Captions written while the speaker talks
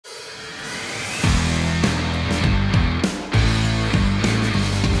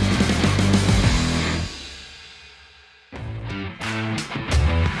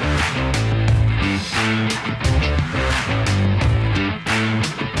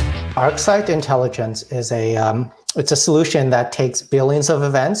ArcSight Intelligence is it's a solution that takes billions of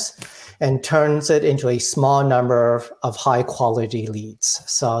events and turns it into a small number of high quality leads.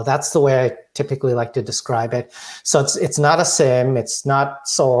 So that's the way I typically like to describe it. So it's not a SIEM, it's not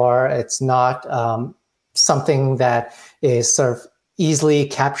SOAR, it's not something that is sort of easily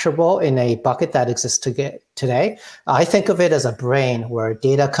capturable in a bucket that exists today. I think of it as a brain where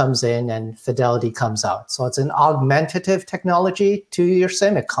data comes in and fidelity comes out. So it's an augmentative technology to your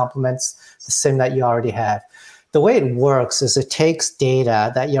SIEM. It complements the SIEM that you already have. The way it works is it takes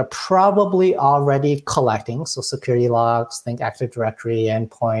data that you're probably already collecting, so security logs, think Active Directory,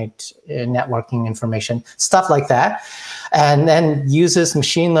 endpoint, networking information, stuff like that, and then uses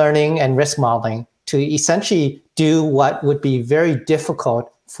machine learning and risk modeling to essentially do what would be very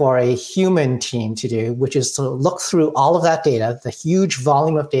difficult for a human team to do, which is to look through all of that data, the huge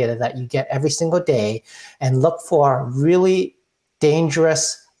volume of data that you get every single day, and look for really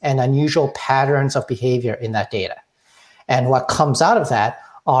dangerous and unusual patterns of behavior in that data. And what comes out of that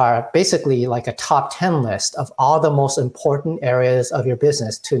are basically like a top 10 list of all the most important areas of your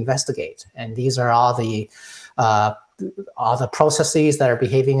business to investigate. And these are all the processes that are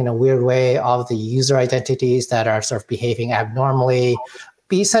behaving in a weird way, all of the user identities that are sort of behaving abnormally,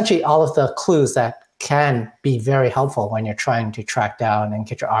 essentially all of the clues that can be very helpful when you're trying to track down and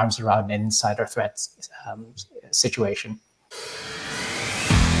get your arms around an insider threat situation.